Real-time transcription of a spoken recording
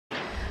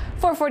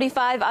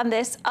4:45 on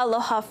this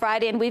Aloha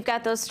Friday, and we've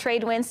got those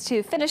trade winds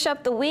to finish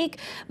up the week,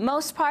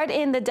 most part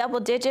in the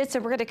double digits,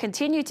 and we're going to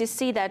continue to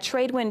see that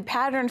trade wind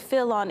pattern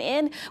fill on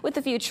in with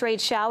a few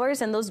trade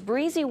showers and those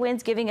breezy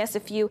winds giving us a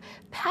few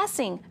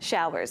passing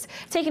showers.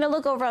 Taking a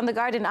look over on the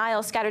Garden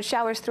Isle, scattered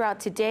showers throughout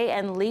today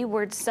and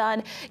leeward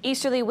sun.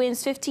 Easterly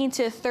winds 15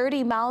 to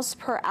 30 miles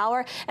per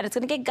hour, and it's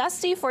going to get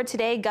gusty for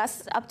today,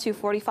 gusts up to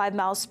 45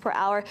 miles per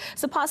hour.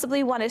 So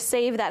possibly want to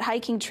save that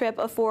hiking trip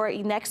for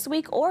next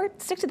week or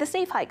stick to the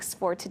safe hikes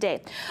for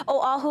today.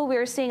 Oahu,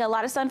 we're seeing a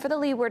lot of sun for the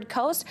leeward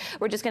coast.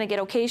 We're just going to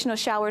get occasional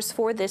showers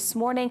for this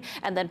morning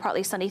and then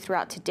partly sunny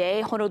throughout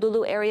today.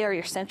 Honolulu area or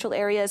your central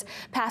areas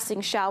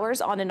passing showers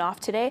on and off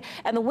today.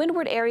 And the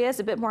windward area is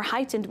a bit more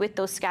heightened with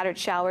those scattered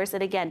showers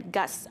and again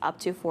gusts up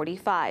to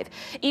 45.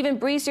 Even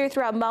breezier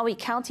throughout Maui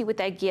County with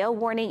that gale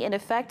warning in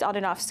effect on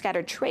and off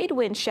scattered trade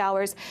wind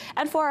showers.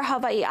 And for our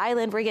Hawaii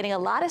Island, we're getting a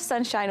lot of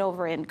sunshine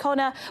over in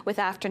Kona with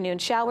afternoon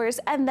showers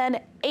and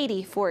then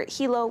 80 for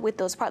Hilo with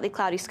those partly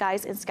cloudy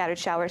skies and scattered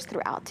showers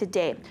throughout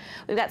today.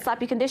 We've got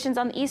sloppy conditions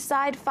on the east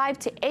side, 5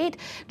 to 8.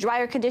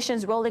 Drier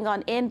conditions rolling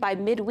on in by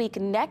midweek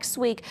next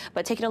week.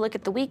 But taking a look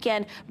at the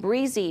weekend,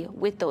 breezy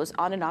with those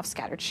on and off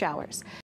scattered showers.